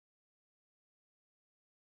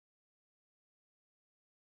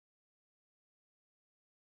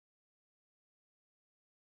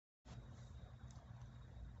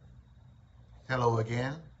Hello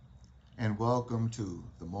again, and welcome to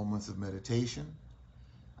the Moments of Meditation.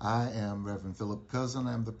 I am Reverend Philip Cousin.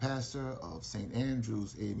 I'm the pastor of St.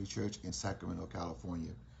 Andrew's AME Church in Sacramento,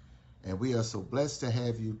 California. And we are so blessed to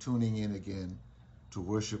have you tuning in again to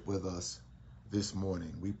worship with us this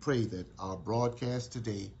morning. We pray that our broadcast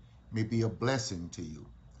today may be a blessing to you.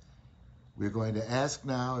 We're going to ask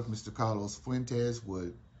now if Mr. Carlos Fuentes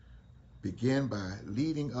would begin by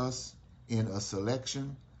leading us in a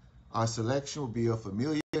selection. Our selection will be a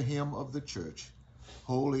familiar hymn of the church,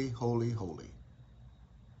 Holy, Holy, Holy.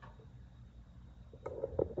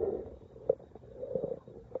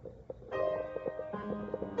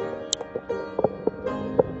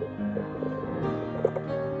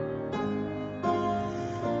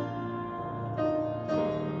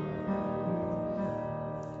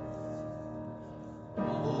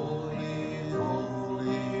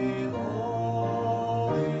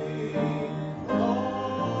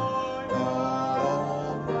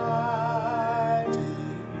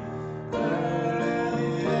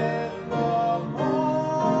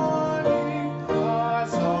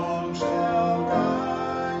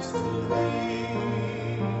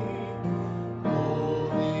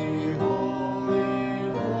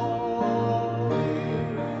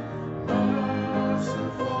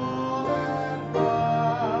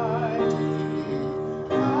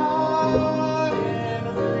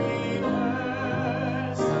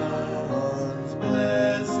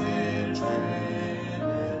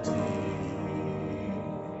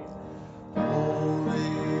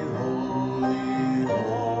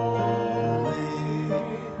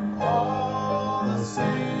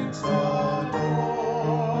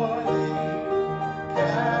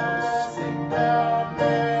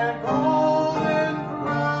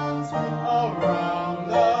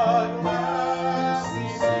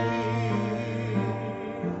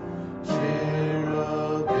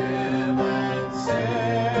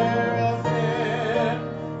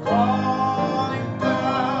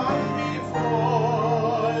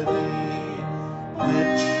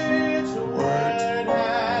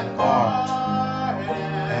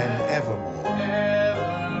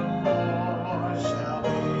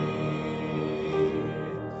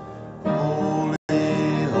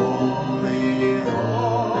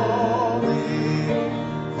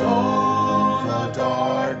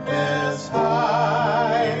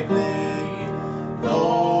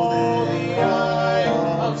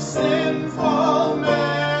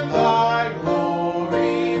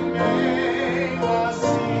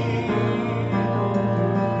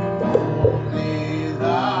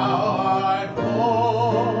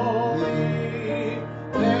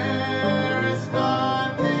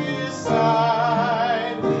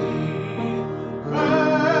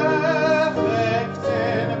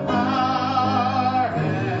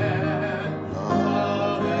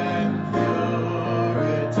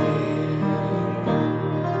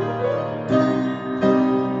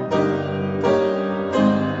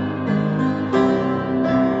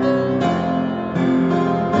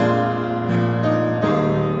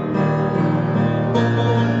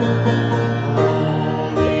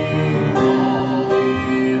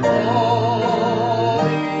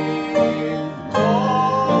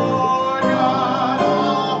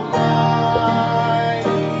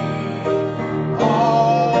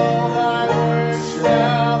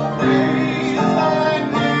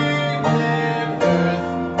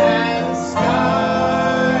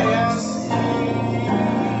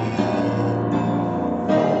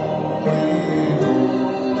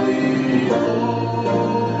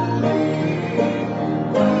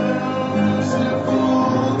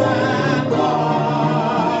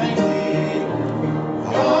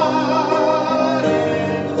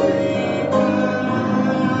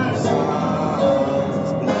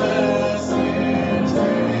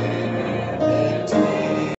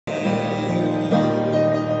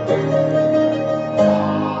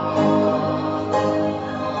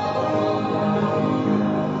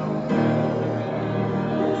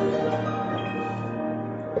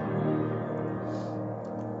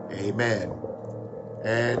 Amen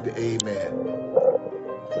and amen.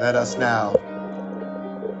 Let us now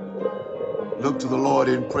look to the Lord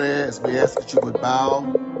in prayer as we ask that you would bow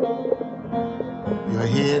your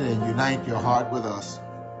head and unite your heart with us.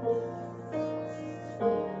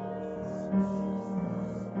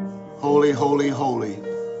 Holy, holy, holy,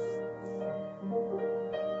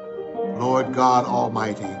 Lord God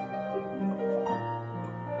Almighty,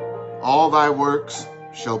 all thy works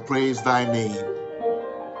shall praise thy name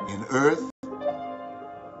in earth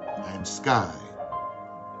and sky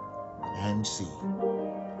and sea.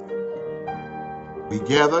 We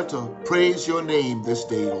gather to praise your name this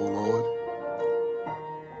day, O Lord.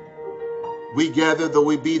 We gather, though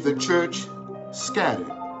we be the church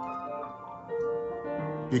scattered,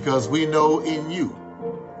 because we know in you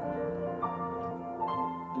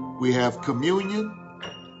we have communion,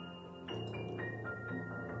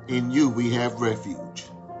 in you we have refuge.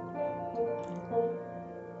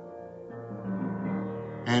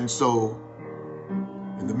 And so,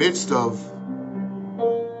 in the midst of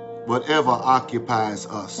whatever occupies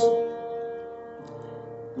us,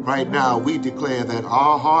 right now we declare that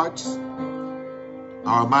our hearts,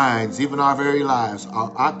 our minds, even our very lives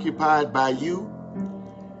are occupied by you.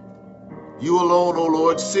 You alone, O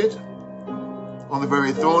Lord, sit on the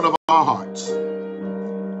very throne of our hearts.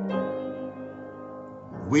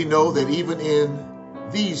 We know that even in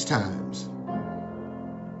these times,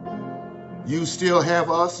 you still have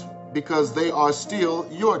us because they are still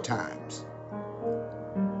your times.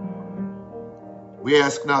 We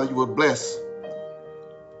ask now that you would bless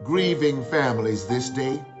grieving families this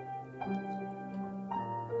day.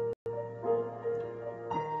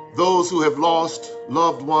 Those who have lost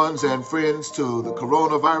loved ones and friends to the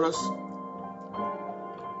coronavirus.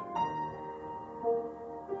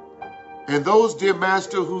 And those, dear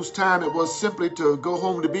Master, whose time it was simply to go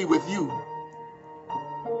home to be with you,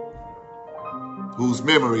 whose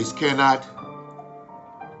memories cannot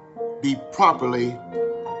be properly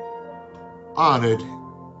honored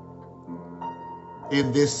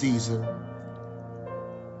in this season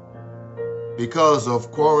because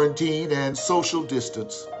of quarantine and social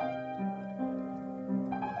distance.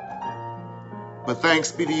 But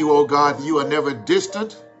thanks be to you, O God, that you are never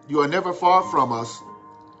distant, you are never far from us.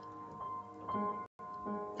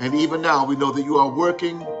 And even now we know that you are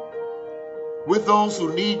working with those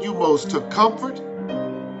who need you most to comfort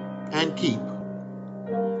and keep.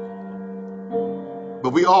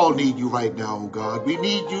 But we all need you right now, O God. We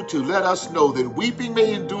need you to let us know that weeping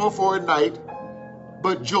may endure for a night,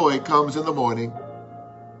 but joy comes in the morning.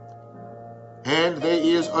 And there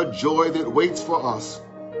is a joy that waits for us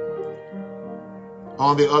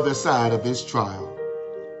on the other side of this trial.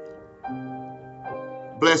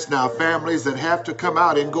 Bless now families that have to come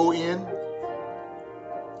out and go in,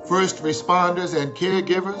 first responders and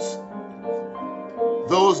caregivers,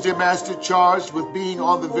 those, dear Master, charged with being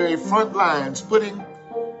on the very front lines, putting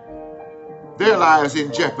their lives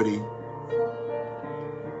in jeopardy,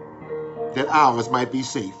 that ours might be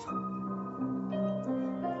safe.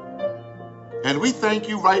 And we thank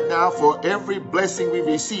you right now for every blessing we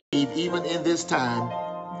receive, even in this time.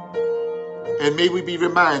 And may we be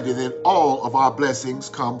reminded that all of our blessings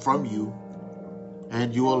come from you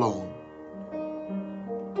and you alone.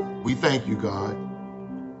 We thank you, God.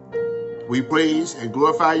 We praise and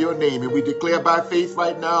glorify your name, and we declare by faith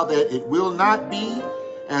right now that it will not be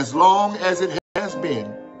as long as it has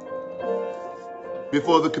been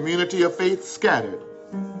before the community of faith scattered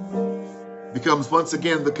becomes once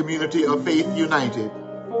again the community of faith united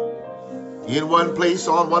in one place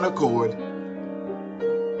on one accord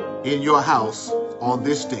in your house on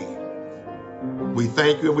this day. We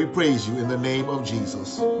thank you and we praise you in the name of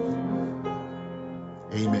Jesus.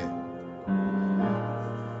 Amen.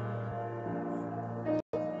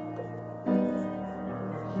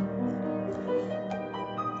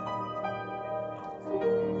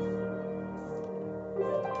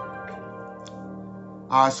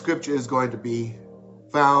 Our scripture is going to be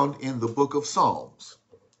found in the book of Psalms.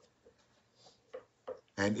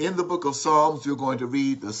 And in the book of Psalms, you're going to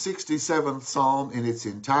read the 67th Psalm in its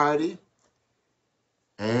entirety.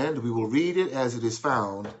 And we will read it as it is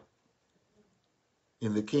found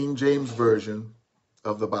in the King James Version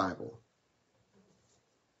of the Bible.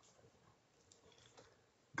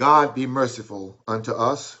 God be merciful unto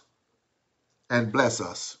us and bless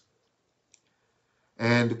us,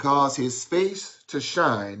 and cause his face to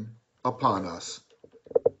shine upon us,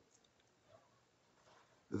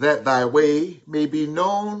 that thy way may be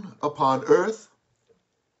known upon earth,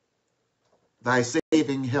 thy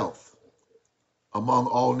saving health among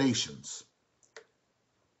all nations.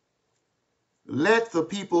 Let the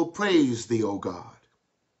people praise thee, O God.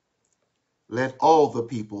 Let all the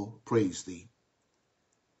people praise thee.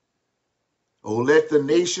 O let the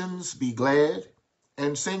nations be glad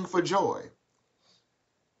and sing for joy,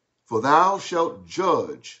 for thou shalt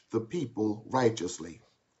judge the people righteously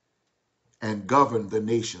and govern the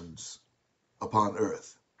nations upon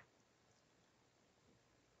earth.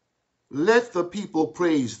 Let the people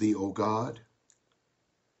praise thee, O God.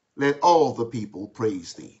 Let all the people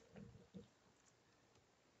praise thee.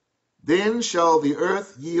 Then shall the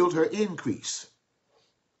earth yield her increase,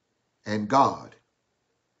 and God,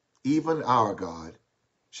 even our God,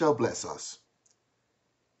 shall bless us.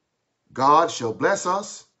 God shall bless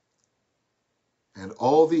us and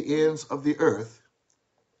all the ends of the earth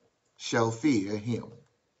shall fear him.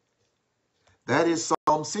 That is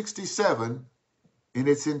Psalm 67 in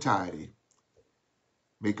its entirety.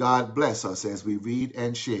 May God bless us as we read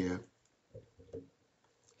and share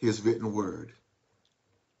his written word.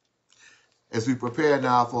 As we prepare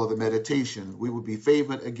now for the meditation, we will be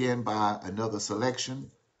favored again by another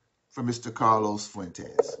selection from Mr. Carlos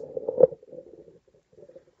Fuentes.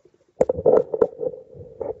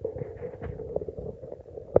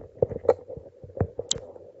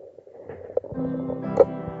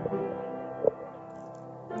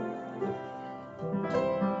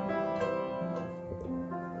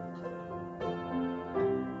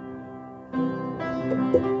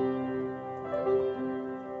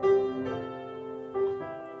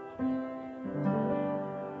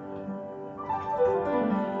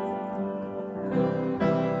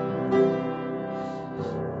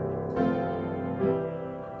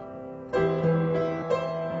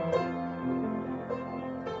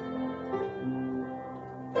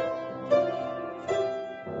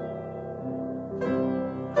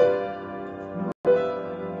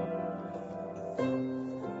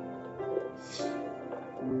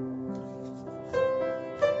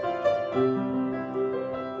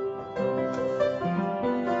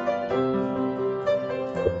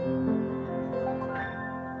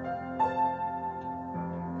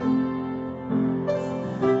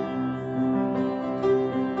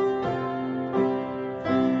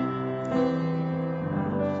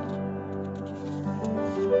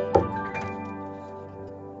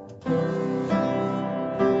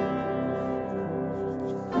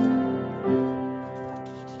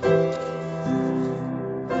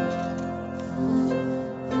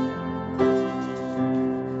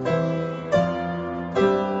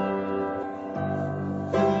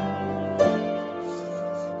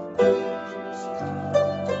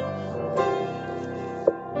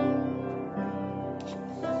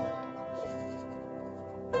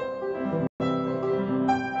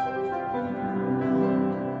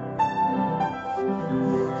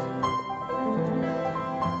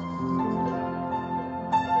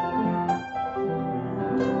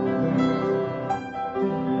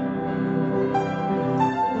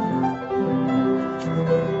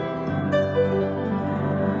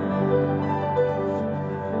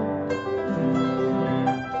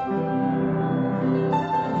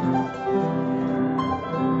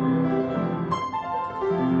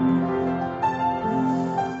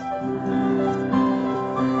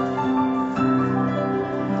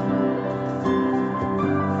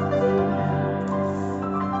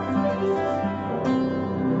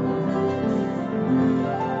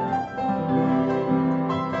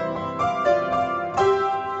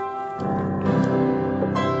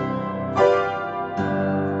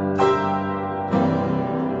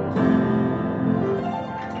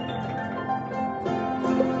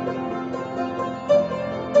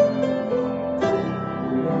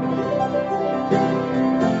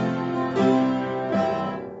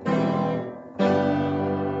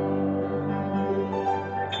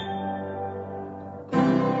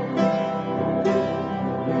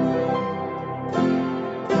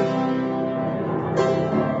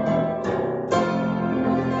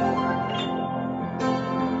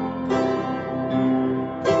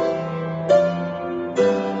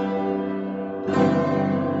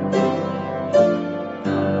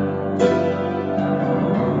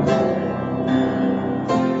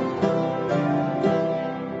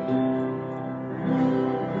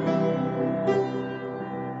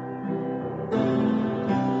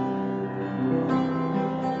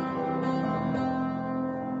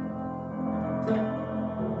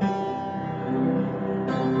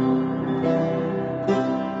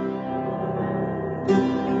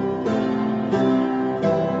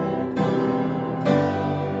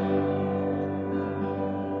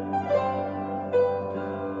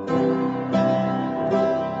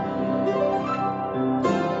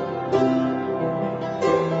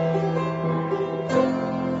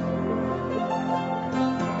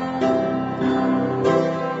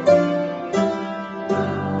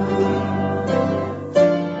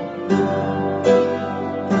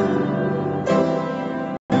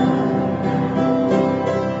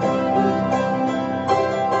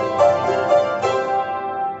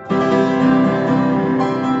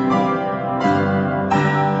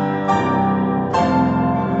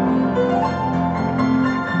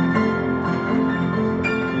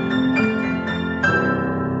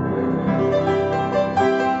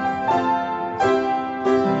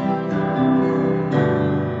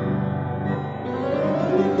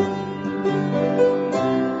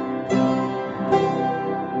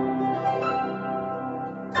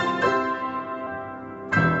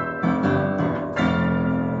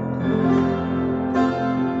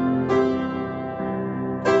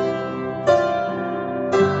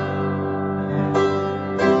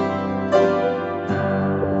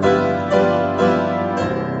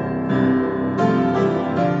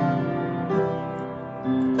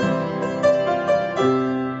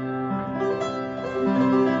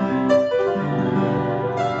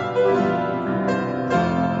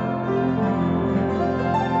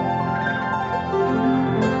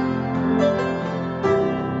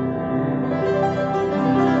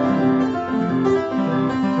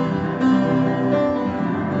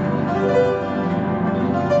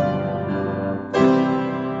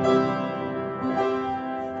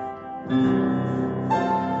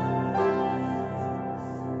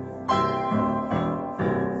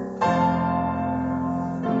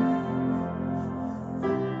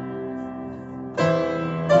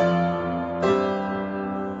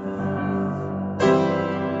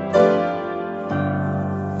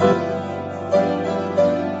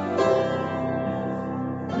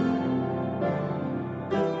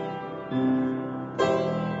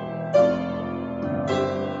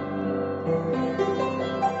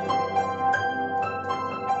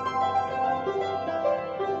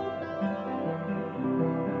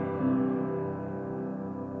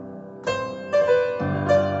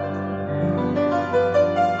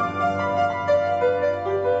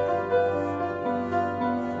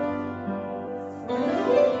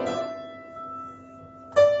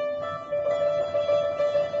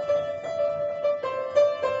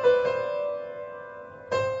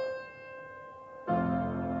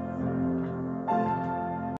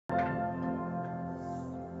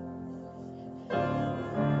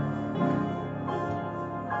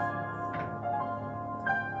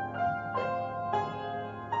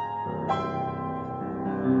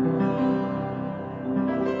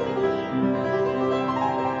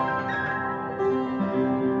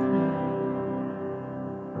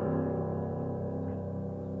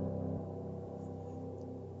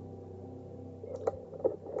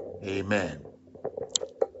 Amen.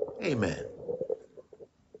 Amen.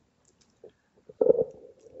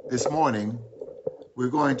 This morning, we're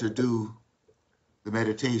going to do the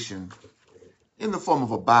meditation in the form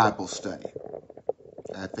of a Bible study.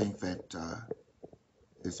 I think that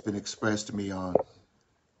it's been expressed to me on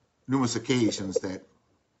numerous occasions that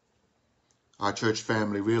our church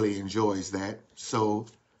family really enjoys that. So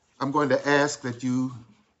I'm going to ask that you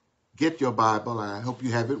get your Bible, I hope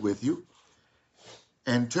you have it with you,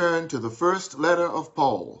 and turn to the first letter of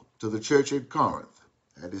Paul to the church at Corinth.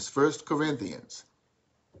 That is 1 Corinthians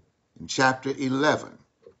in chapter 11.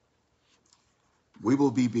 We will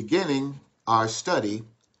be beginning our study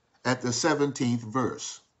at the 17th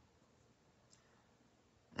verse.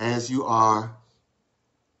 As you are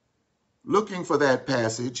looking for that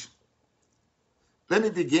passage, let me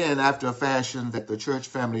begin after a fashion that the church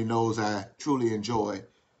family knows I truly enjoy,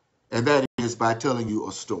 and that is by telling you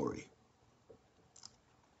a story.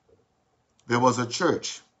 There was a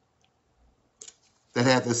church that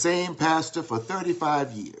had the same pastor for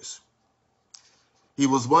 35 years. He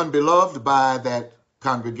was one beloved by that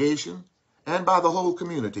congregation and by the whole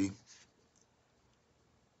community.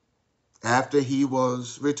 After he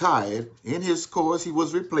was retired, in his course, he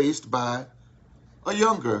was replaced by a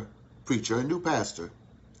younger preacher, a new pastor.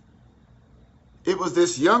 It was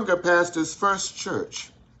this younger pastor's first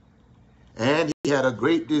church, and he had a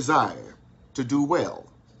great desire to do well.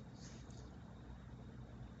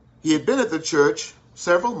 He had been at the church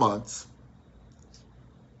several months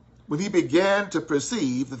when he began to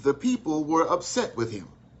perceive that the people were upset with him.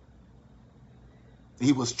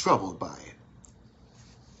 He was troubled by it.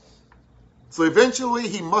 So eventually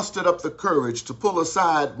he mustered up the courage to pull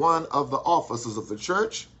aside one of the officers of the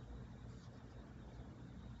church,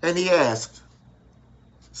 and he asked,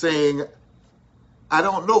 saying, "I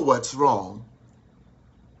don't know what's wrong,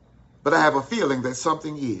 but I have a feeling that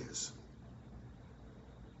something is."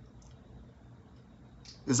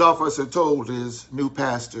 His officer told his new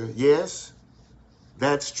pastor, "Yes,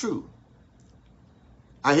 that's true.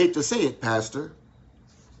 I hate to say it, Pastor,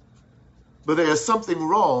 but there's something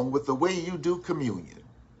wrong with the way you do communion."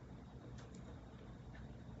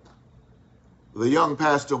 The young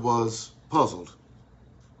pastor was puzzled.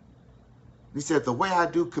 He said, "The way I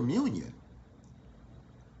do communion?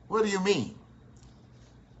 What do you mean?"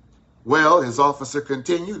 "Well," his officer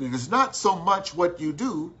continued, "it is not so much what you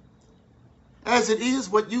do as it is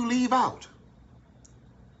what you leave out."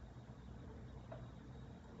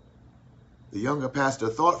 The younger pastor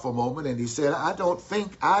thought for a moment, and he said, "I don't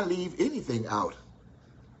think I leave anything out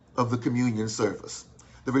of the communion service."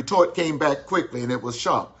 The retort came back quickly, and it was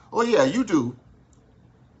sharp. "Oh yeah, you do.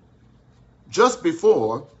 Just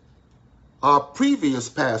before our previous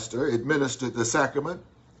pastor administered the sacrament,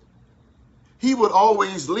 he would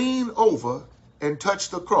always lean over and touch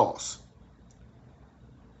the cross.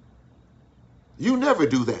 You never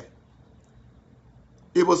do that.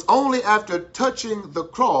 It was only after touching the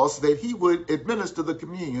cross that he would administer the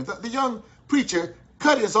communion." The young preacher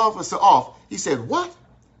cut his officer off. He said, "What?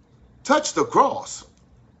 Touch the cross?"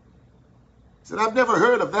 He said, "I've never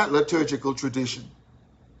heard of that liturgical tradition."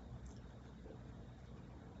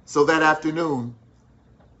 So that afternoon,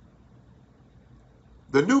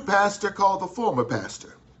 the new pastor called the former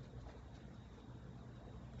pastor.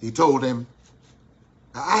 He told him,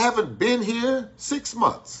 "I haven't been here 6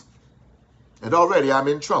 months, and already I'm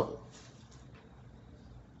in trouble."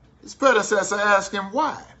 His predecessor asked him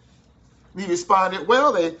why. He responded,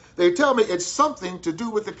 "Well, they tell me it's something to do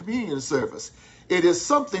with the communion service. It is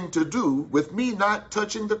something to do with me not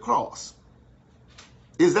touching the cross.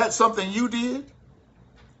 Is that something you did?"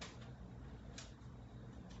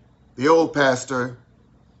 The old pastor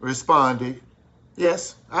responded,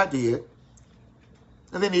 "Yes, I did."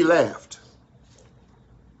 And then he laughed.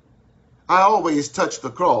 "I always touch the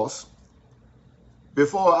cross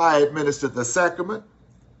before I administered the sacrament,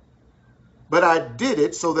 but I did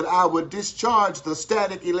it so that I would discharge the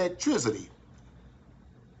static electricity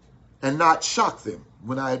and not shock them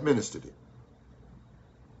when I administered it."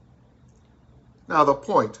 Now the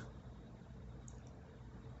point,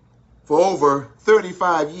 for over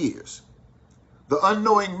 35 years, the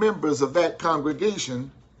unknowing members of that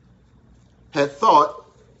congregation had thought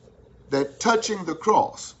that touching the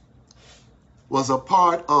cross was a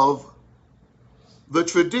part of the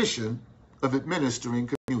tradition of administering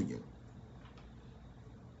communion.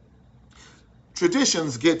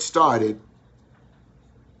 Traditions get started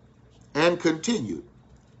and continued,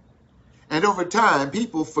 and over time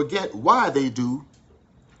people forget why they do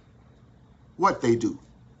what they do.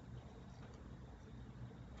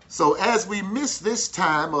 So as we miss this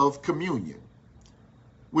time of communion,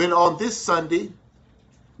 when on this Sunday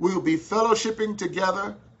we'll be fellowshipping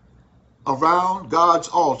together around God's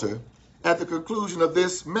altar at the conclusion of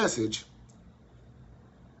this message.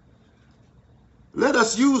 Let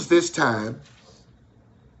us use this time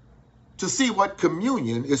to see what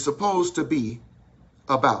communion is supposed to be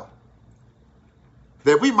about,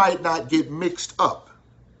 that we might not get mixed up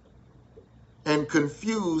and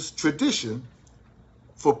confuse tradition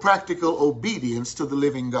for practical obedience to the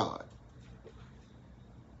living God.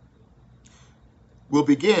 We'll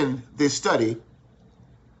begin this study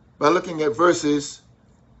by looking at verses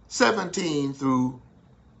 17 through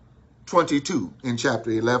 22 in chapter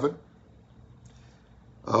 11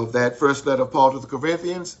 of that first letter of Paul to the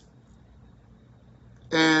Corinthians.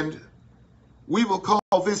 And we will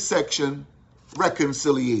call this section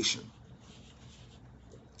reconciliation.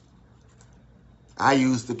 I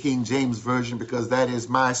use the King James Version because that is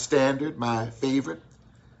my standard, my favorite.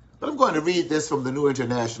 But I'm going to read this from the New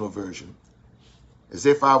International Version, as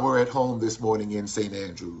if I were at home this morning in St.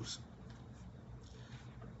 Andrews.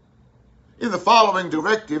 In the following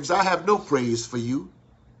directives, I have no praise for you,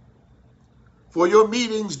 for your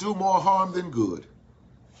meetings do more harm than good.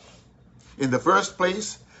 In the first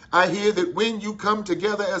place, I hear that when you come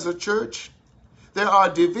together as a church, there are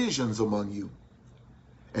divisions among you.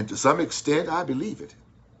 And to some extent, I believe it.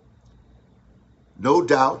 No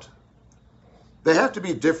doubt, there have to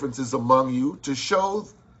be differences among you to show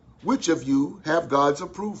which of you have God's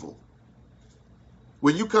approval.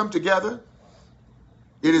 When you come together,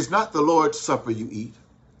 it is not the Lord's Supper you eat.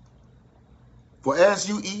 For as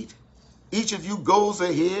you eat, each of you goes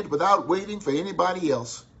ahead without waiting for anybody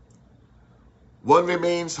else. One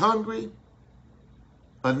remains hungry,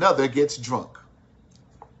 another gets drunk.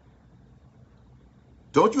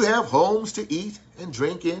 Don't you have homes to eat and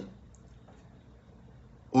drink in?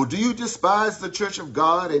 Or do you despise the church of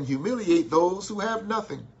God and humiliate those who have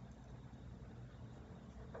nothing?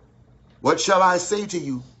 What shall I say to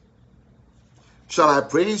you? Shall I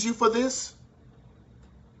praise you for this?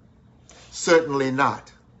 Certainly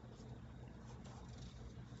not.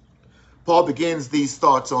 Paul begins these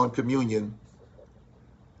thoughts on communion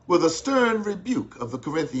with a stern rebuke of the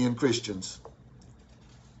Corinthian Christians.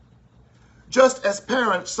 Just as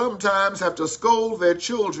parents sometimes have to scold their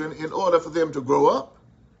children in order for them to grow up,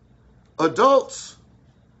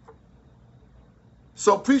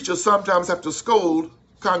 so preachers sometimes have to scold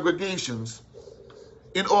congregations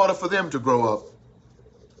in order for them to grow up.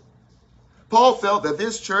 Paul felt that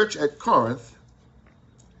this church at Corinth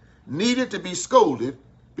needed to be scolded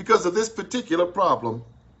because of this particular problem.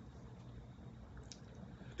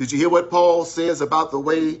 Did you hear what Paul says about the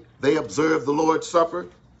way they observed the Lord's Supper?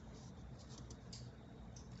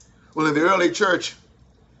 Well, in the early church,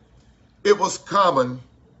 it was common,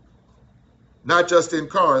 not just in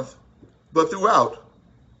Corinth, but throughout,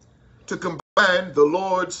 to combine the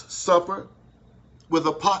Lord's Supper with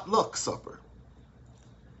a potluck supper.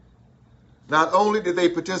 Not only did they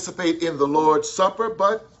participate in the Lord's Supper,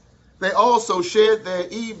 but they also shared their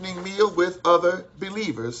evening meal with other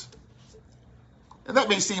believers. And that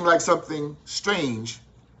may seem like something strange,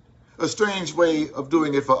 a strange way of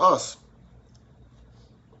doing it for us.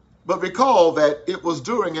 But recall that it was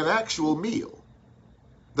during an actual meal,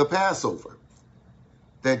 the Passover,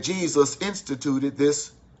 that Jesus instituted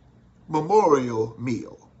this memorial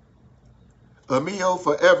meal, a meal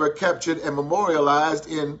forever captured and memorialized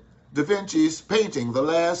in Da Vinci's painting, The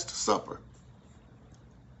Last Supper.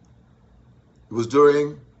 It was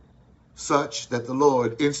during such that the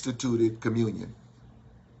Lord instituted communion.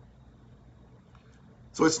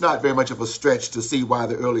 So it's not very much of a stretch to see why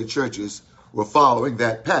the early churches were following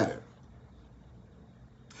that pattern.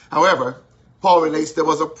 However, Paul relates there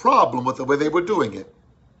was a problem with the way they were doing it.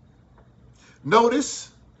 Notice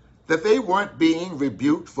that they weren't being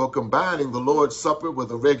rebuked for combining the Lord's Supper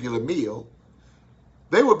with a regular meal.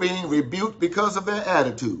 They were being rebuked because of their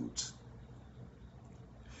attitudes.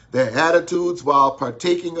 Their attitudes while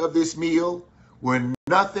partaking of this meal were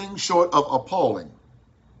nothing short of appalling.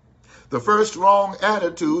 The first wrong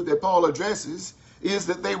attitude that Paul addresses is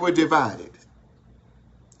that they were divided.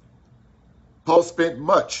 Paul spent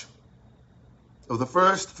much of the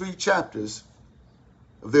first 3 chapters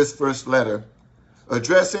of this first letter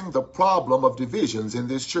addressing the problem of divisions in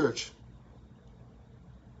this church.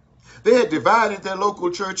 They had divided their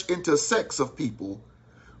local church into sects of people,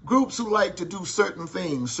 groups who like to do certain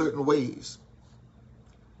things certain ways.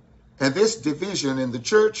 And this division in the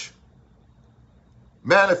church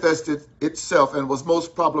manifested itself and was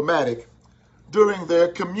most problematic during their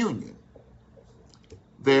communion,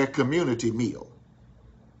 their community meal.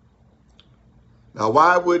 Now,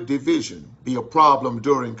 why would division be a problem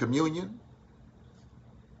during communion?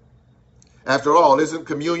 After all, isn't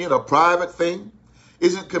communion a private thing?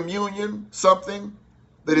 Isn't communion something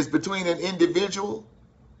that is between an individual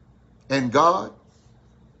and God?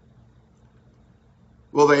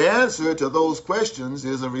 Well, the answer to those questions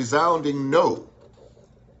is a resounding no.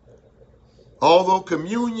 Although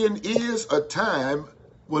communion is a time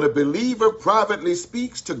when a believer privately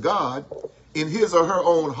speaks to God in his or her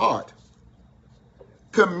own heart,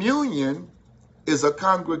 communion is a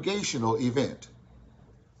congregational event.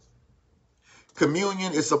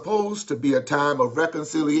 Communion is supposed to be a time of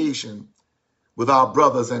reconciliation with our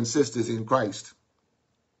brothers and sisters in Christ.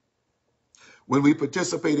 When we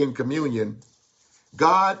participate in communion,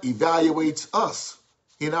 God evaluates us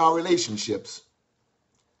in our relationships.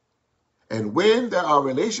 And when there are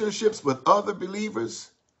relationships with other believers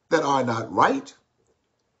that are not right,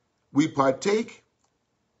 we partake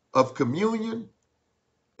of communion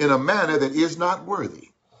in a manner that is not worthy.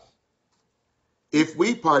 If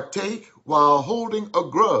we partake while holding a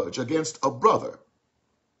grudge against a brother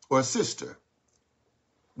or sister,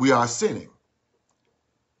 we are sinning.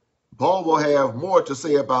 Paul will have more to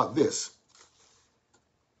say about this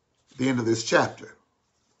at the end of this chapter.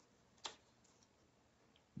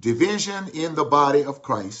 Division in the body of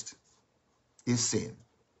Christ is sin.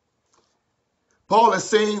 Paul is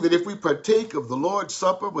saying that if we partake of the Lord's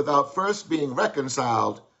Supper without first being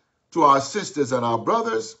reconciled to our sisters and our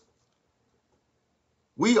brothers,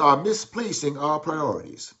 we are misplacing our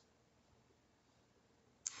priorities.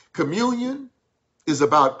 Communion is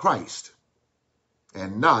about Christ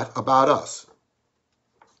and not about us.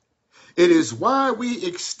 It is why we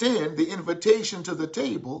extend the invitation to the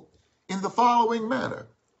table in the following manner.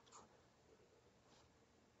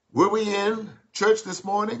 Were we in church this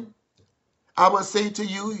morning? I would say to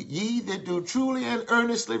you, ye that do truly and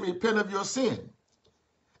earnestly repent of your sin,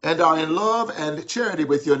 and are in love and charity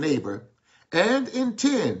with your neighbor, and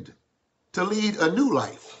intend to lead a new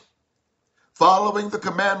life, following the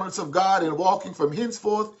commandments of God and walking from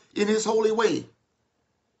henceforth in his holy way.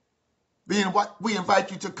 We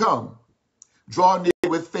invite you to come, draw near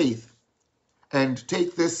with faith, and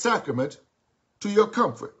take this sacrament to your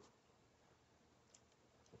comfort.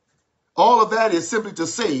 All of that is simply to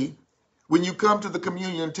say, when you come to the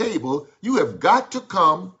communion table, you have got to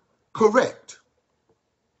come correct.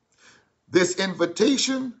 This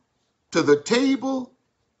invitation to the table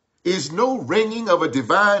is no ringing of a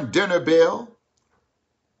divine dinner bell,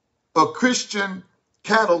 a Christian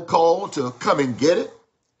cattle call to come and get it.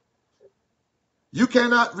 You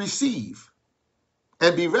cannot receive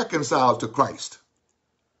and be reconciled to Christ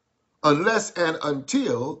unless and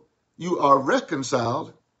until you are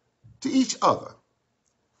reconciled to each other.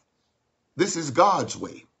 This is God's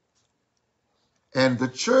way. And the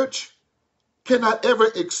church cannot ever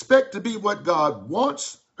expect to be what God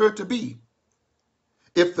wants her to be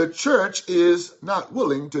if the church is not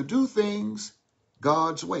willing to do things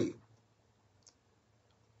God's way.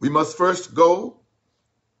 We must first go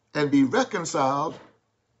and be reconciled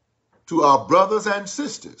to our brothers and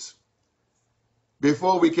sisters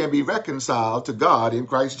before we can be reconciled to God in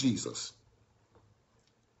Christ Jesus.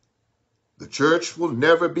 The church will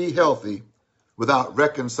never be healthy without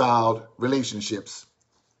reconciled relationships.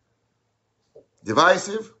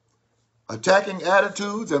 Divisive, attacking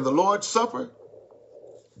attitudes and the Lord's Supper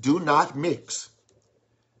do not mix.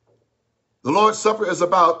 The Lord's Supper is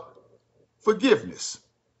about forgiveness,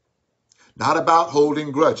 not about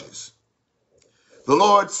holding grudges. The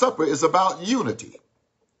Lord's Supper is about unity,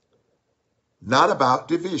 not about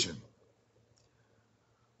division.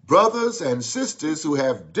 Brothers and sisters who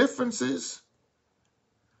have differences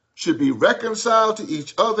should be reconciled to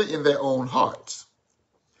each other in their own hearts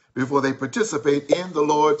before they participate in the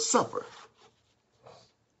Lord's Supper.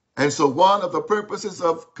 And so one of the purposes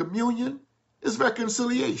of communion is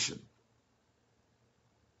reconciliation.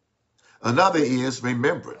 Another is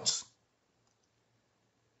remembrance.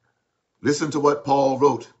 Listen to what Paul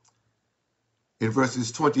wrote in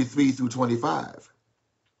verses 23 through 25.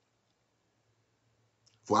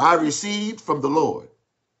 For I received from the Lord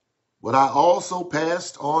what I also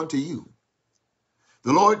passed on to you.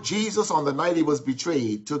 The Lord Jesus, on the night he was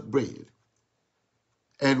betrayed, took bread.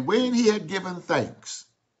 And when he had given thanks,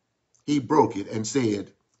 he broke it and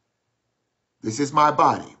said, "This is my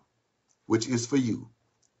body, which is for you.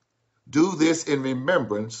 Do this in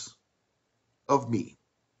remembrance of me."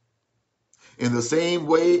 In the same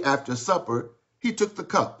way, after supper, he took the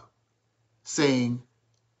cup, saying,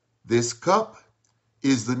 "This cup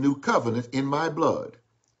is the new covenant in my blood.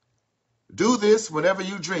 Do this whenever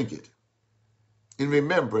you drink it, in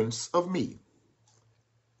remembrance of me."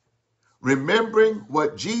 Remembering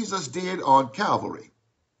what Jesus did on Calvary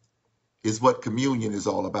is what communion is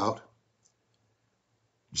all about.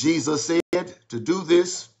 Jesus said to do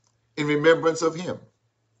this in remembrance of him.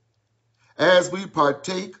 As we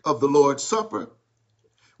partake of the Lord's Supper,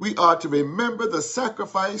 we are to remember the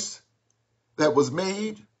sacrifice that was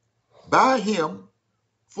made by him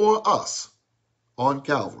for us on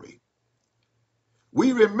Calvary.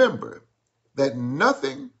 We remember that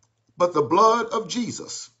nothing but the blood of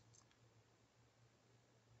Jesus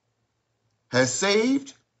has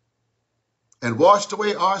saved and washed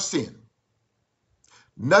away our sin.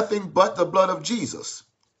 Nothing but the blood of Jesus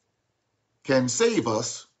can save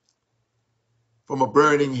us from a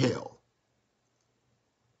burning hell.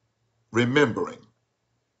 Remembrance.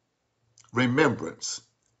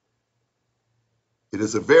 It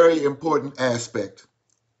is a very important aspect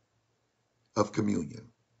of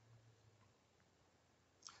communion.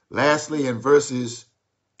 Lastly, in verses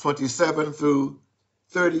 27 through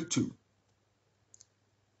 32,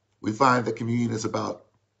 we find that communion is about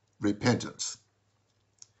repentance.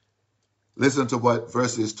 Listen to what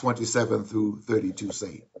verses 27 through 32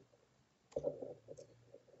 say.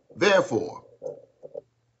 Therefore,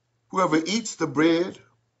 whoever eats the bread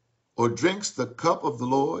or drinks the cup of the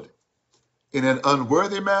Lord in an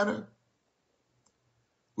unworthy manner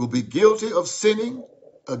will be guilty of sinning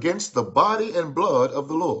against the body and blood of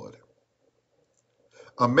the Lord.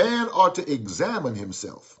 A man ought to examine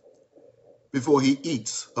himself before he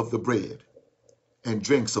eats of the bread and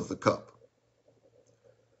drinks of the cup.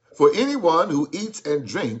 For anyone who eats and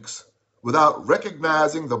drinks without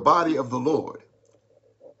recognizing the body of the Lord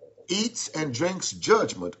eats and drinks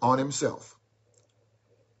judgment on himself.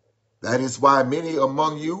 That is why many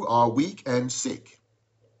among you are weak and sick,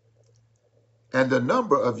 and a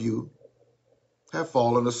number of you have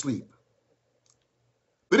fallen asleep.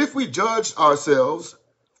 But if we judged ourselves,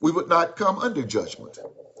 we would not come under judgment.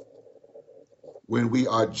 When we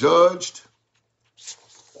are judged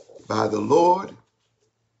by the Lord,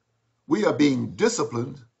 we are being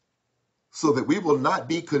disciplined so that we will not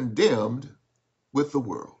be condemned with the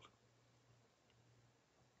world.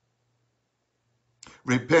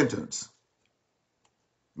 Repentance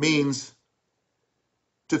means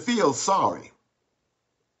to feel sorry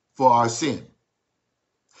for our sin.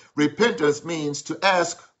 Repentance means to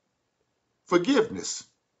ask forgiveness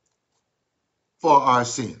for our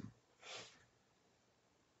sin.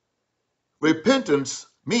 Repentance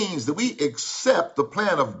means that we accept the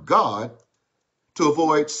plan of God to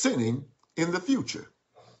avoid sinning in the future.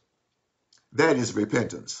 That is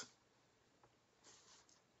repentance.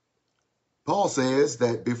 Paul says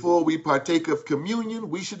that before we partake of communion,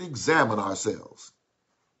 we should examine ourselves.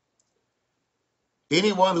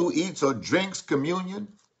 Anyone who eats or drinks communion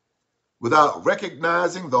without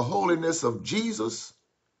recognizing the holiness of Jesus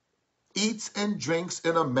eats and drinks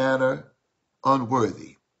in a manner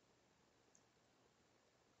unworthy.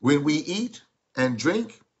 When we eat and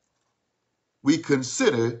drink, we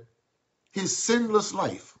consider his sinless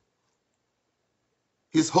life,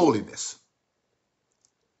 his holiness.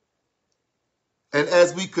 And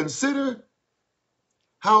as we consider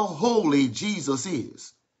how holy Jesus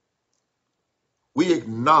is, we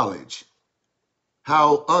acknowledge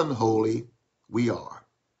how unholy we are.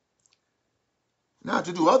 Now,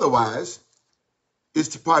 to do otherwise is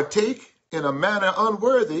to partake in a manner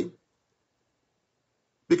unworthy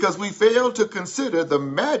because we fail to consider the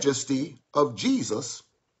majesty of Jesus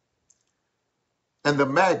and the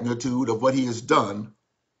magnitude of what he has done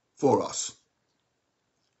for us.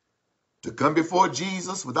 To come before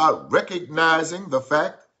Jesus without recognizing the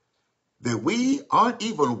fact that we aren't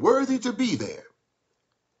even worthy to be there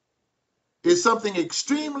is something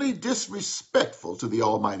extremely disrespectful to the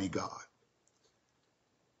Almighty God.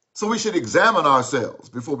 So we should examine ourselves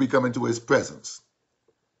before we come into his presence.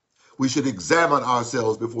 We should examine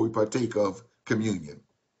ourselves before we partake of communion.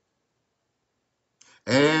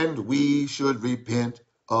 And we should repent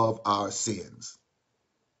of our sins.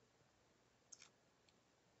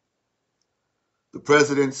 The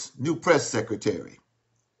president's new press secretary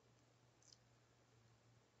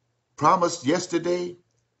promised yesterday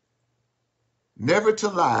never to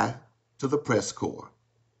lie to the press corps.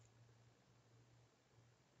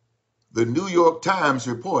 The New York Times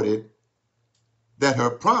reported that her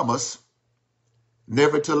promise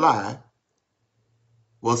never to lie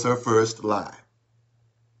was her first lie.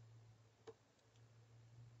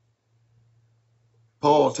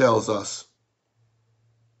 Paul tells us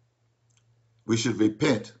we should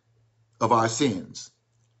repent of our sins.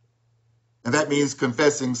 And that means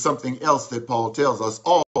confessing something else that Paul tells us: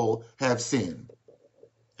 all have sinned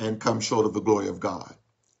and come short of the glory of God.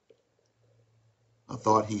 A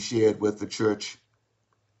thought he shared with the church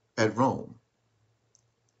at Rome.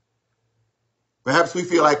 Perhaps we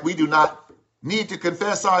feel like we do not need to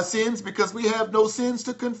confess our sins because we have no sins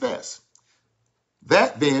to confess.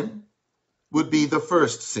 That then would be the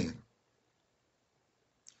first sin.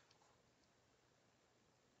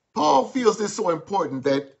 Paul feels this so important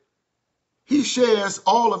that he shares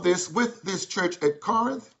all of this with this church at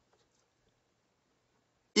Corinth,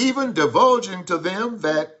 even divulging to them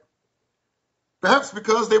that perhaps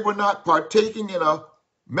because they were not partaking in a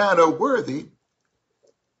manner worthy,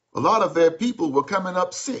 a lot of their people were coming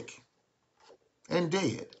up sick and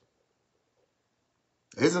dead.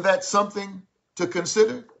 Isn't that something to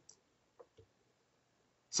consider?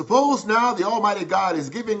 Suppose now the Almighty God is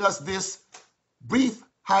giving us this brief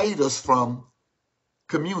hiatus from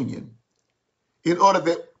communion in order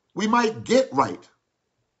that we might get right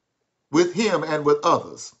with Him and with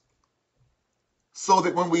others, so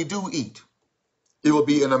that when we do eat, it will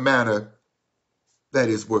be in a manner that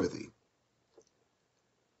is worthy.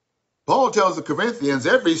 Paul tells the Corinthians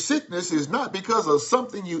every sickness is not because of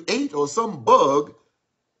something you ate or some bug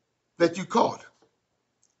that you caught.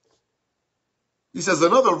 He says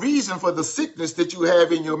another reason for the sickness that you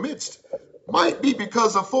have in your midst might be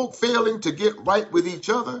because of folk failing to get right with each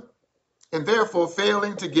other and therefore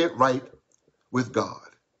failing to get right with God.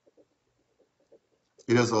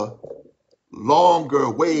 It is a longer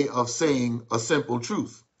way of saying a simple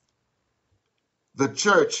truth. The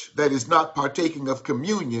church that is not partaking of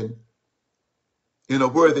communion in a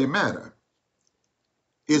worthy manner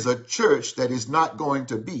is a church that is not going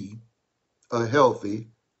to be a healthy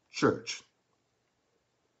church.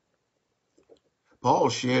 Paul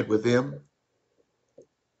shared with them,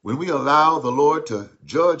 when we allow the Lord to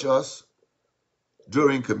judge us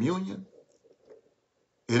during communion,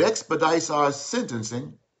 it expedites our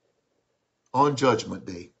sentencing on Judgment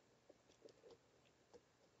Day.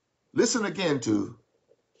 Listen again to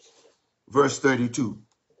verse 32.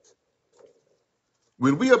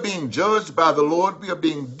 When we are being judged by the Lord, we are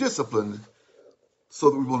being disciplined so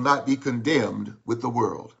that we will not be condemned with the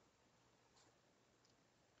world.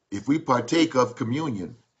 If we partake of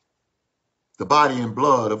communion, the body and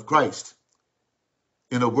blood of Christ,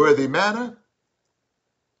 in a worthy manner,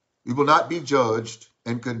 we will not be judged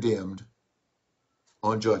and condemned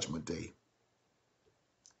on Judgment Day.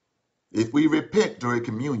 If we repent during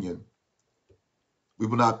communion, we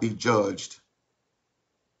will not be judged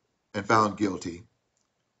and found guilty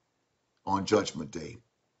on Judgment Day.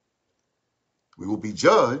 We will be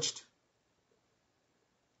judged,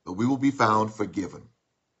 but we will be found forgiven.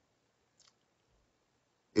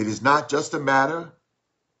 It is not just a matter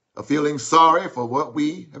of feeling sorry for what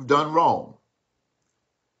we have done wrong.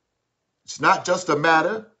 It's not just a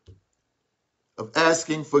matter of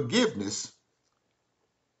asking forgiveness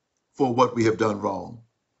for what we have done wrong.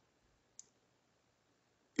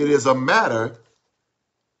 It is a matter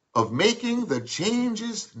of making the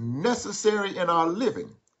changes necessary in our living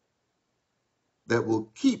that will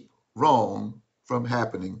keep wrong from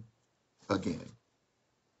happening again.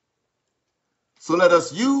 So let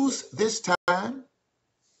us use this time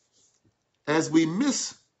as we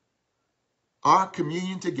miss our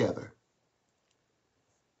communion together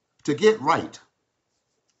to get right.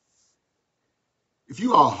 If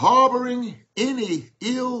you are harboring any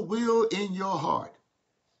ill will in your heart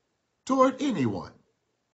toward anyone,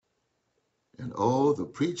 and oh, the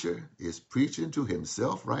preacher is preaching to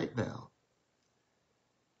himself right now,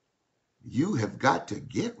 you have got to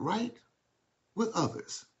get right with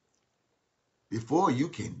others before you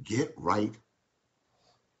can get right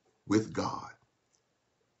with God.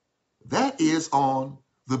 That is on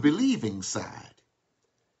the believing side.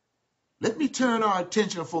 Let me turn our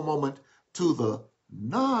attention for a moment to the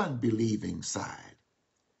non-believing side.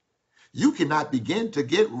 You cannot begin to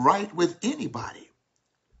get right with anybody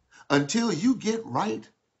until you get right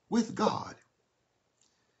with God.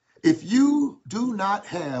 If you do not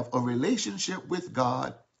have a relationship with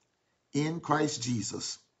God in Christ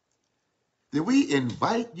Jesus, then we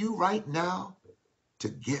invite you right now to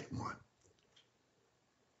get one.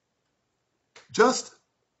 Just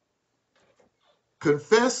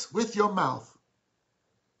confess with your mouth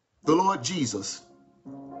the Lord Jesus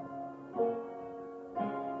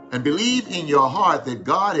and believe in your heart that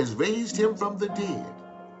God has raised him from the dead,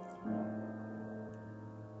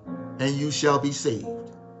 and you shall be saved.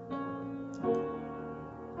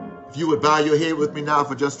 If you would bow your head with me now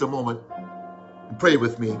for just a moment and pray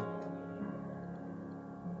with me.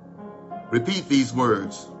 Repeat these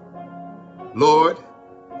words. Lord,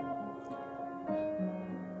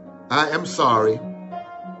 I am sorry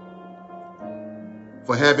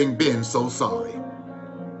for having been so sorry.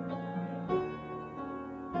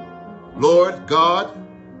 Lord God,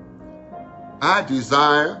 I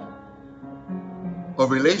desire a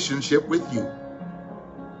relationship with you.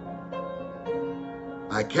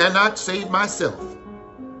 I cannot save myself.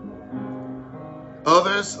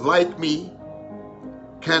 Others like me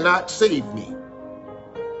cannot save me.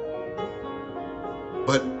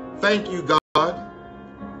 But thank you, God,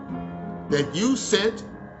 that you sent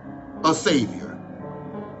a Savior,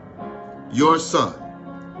 your Son,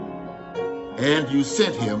 and you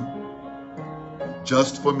sent him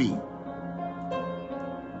just for me.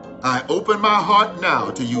 I open my heart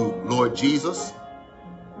now to you, Lord Jesus.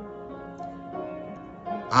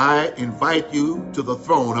 I invite you to the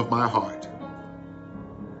throne of my heart.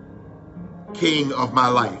 King of my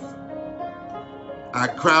life, I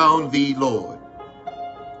crown thee, Lord.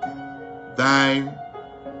 Thine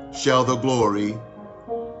shall the glory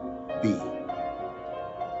be.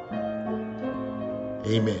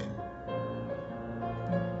 Amen.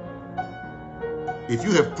 If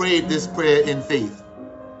you have prayed this prayer in faith,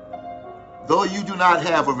 though you do not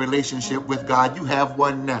have a relationship with God, you have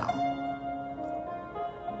one now.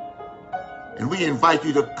 And we invite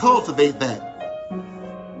you to cultivate that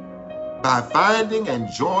by finding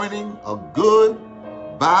and joining a good,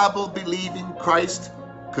 Bible-believing,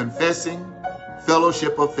 Christ-confessing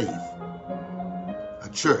fellowship of faith, a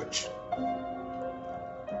church.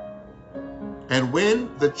 And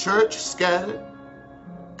when the church scattered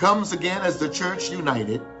comes again as the church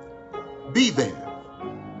united, be there.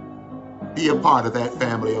 Be a part of that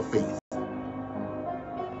family of faith.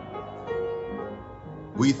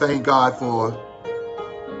 We thank God for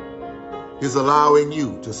his allowing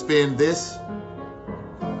you to spend this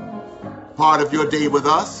part of your day with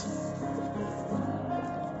us.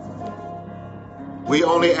 We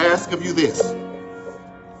only ask of you this.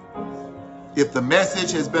 If the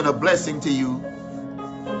message has been a blessing to you,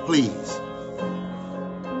 please,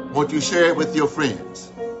 won't you share it with your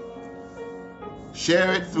friends?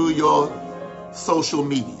 Share it through your social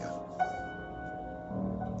media.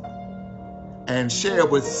 And share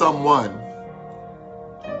with someone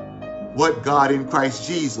what God in Christ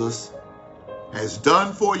Jesus has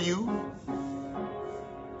done for you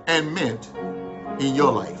and meant in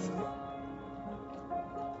your life.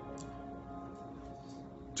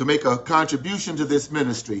 To make a contribution to this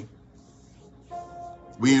ministry,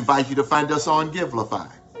 we invite you to find us on Givelify.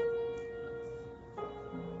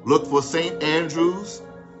 Look for St. Andrew's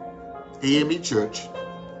AME Church,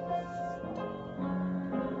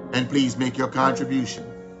 and please make your contribution.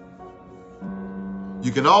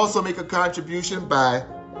 You can also make a contribution by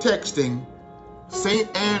texting St.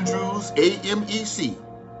 Andrew's AMEC.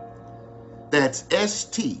 That's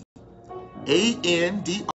STANDREWS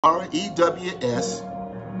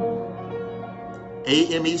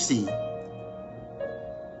AMEC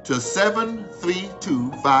to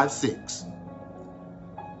 73256.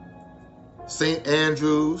 St.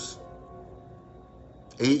 Andrew's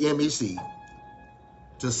AMEC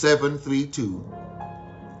to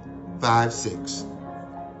 73256.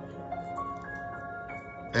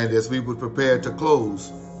 And as we would prepare to close,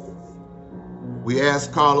 we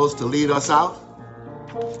ask Carlos to lead us out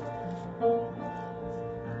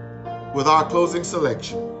with our closing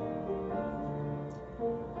selection.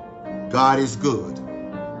 God is Good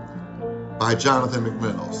by Jonathan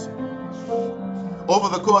McReynolds. Over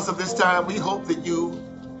the course of this time, we hope that you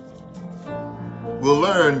will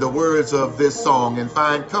learn the words of this song and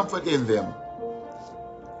find comfort in them.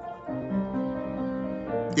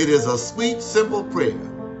 It is a sweet, simple prayer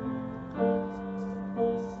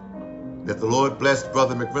that the Lord blessed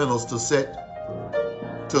Brother McReynolds to set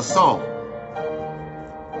to song.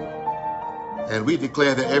 And we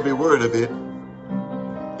declare that every word of it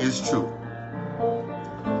is true.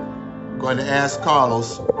 I'm going to ask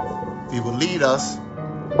Carlos if he will lead us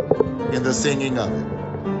in the singing of it.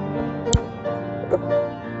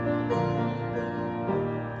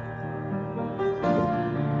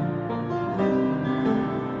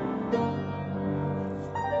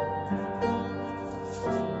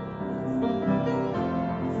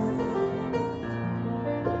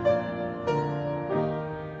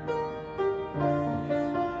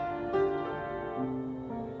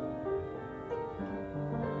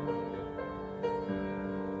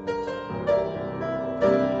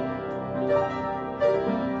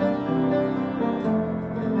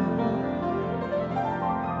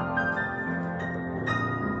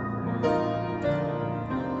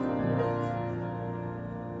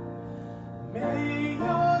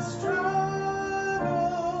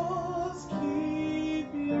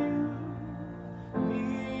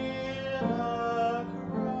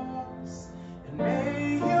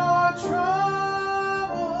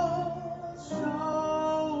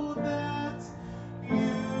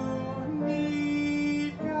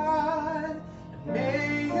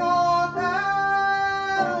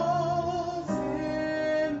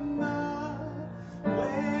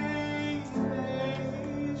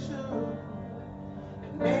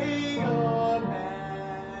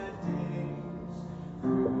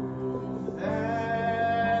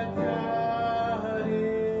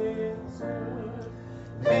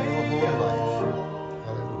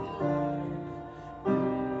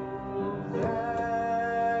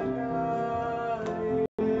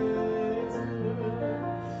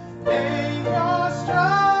 May your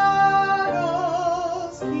struggles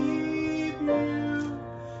keep you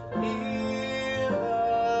near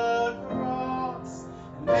the cross.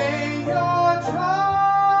 May your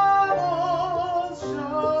troubles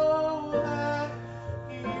show that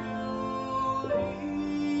you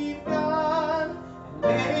need God.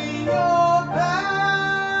 May your battles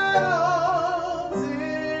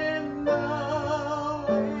in the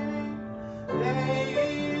way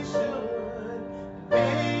they should.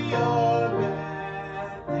 May your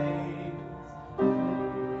bad days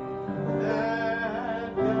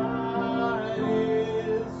that God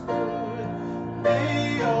is good.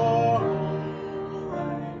 May your whole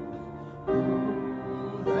life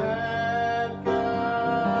that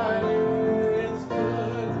God is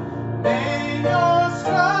good. May your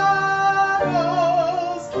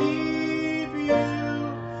struggles keep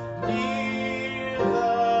you near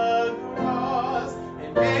the cross,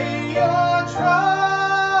 and may your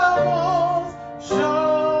troubles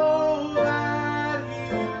show that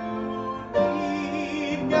you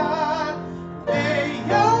need God. May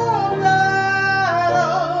your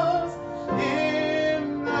battles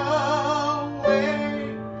in the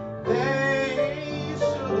way they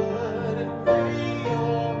should, and may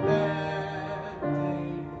your bad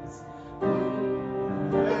days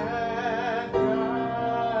know that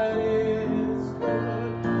God is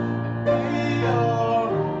good. May your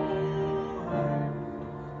whole life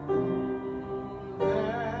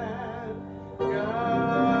that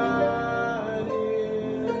God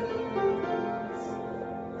is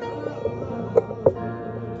good.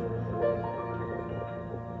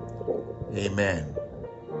 Amen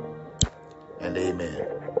and amen.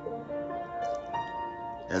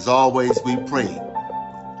 As always, we pray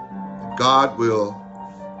God will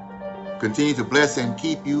continue to bless and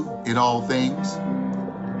keep you in all things.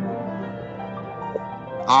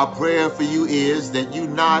 Our prayer for you is that you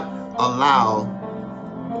not allow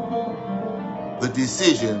the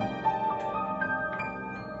decision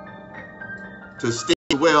to stay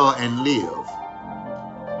well and live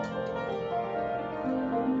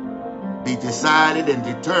be decided and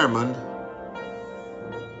determined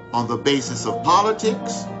on the basis of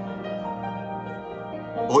politics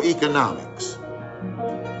or economics.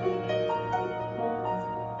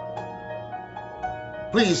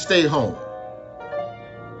 Please stay home.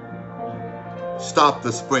 Stop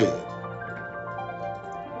the spread.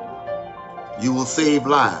 You will save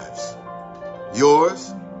lives,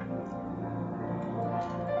 yours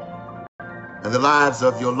and the lives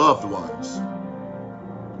of your loved ones,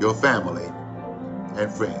 your family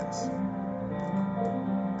and friends.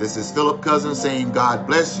 This is Philip Cousin saying God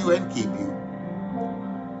bless you and keep you.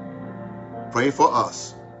 Pray for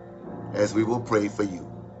us as we will pray for you.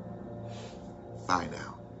 Bye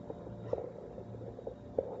now.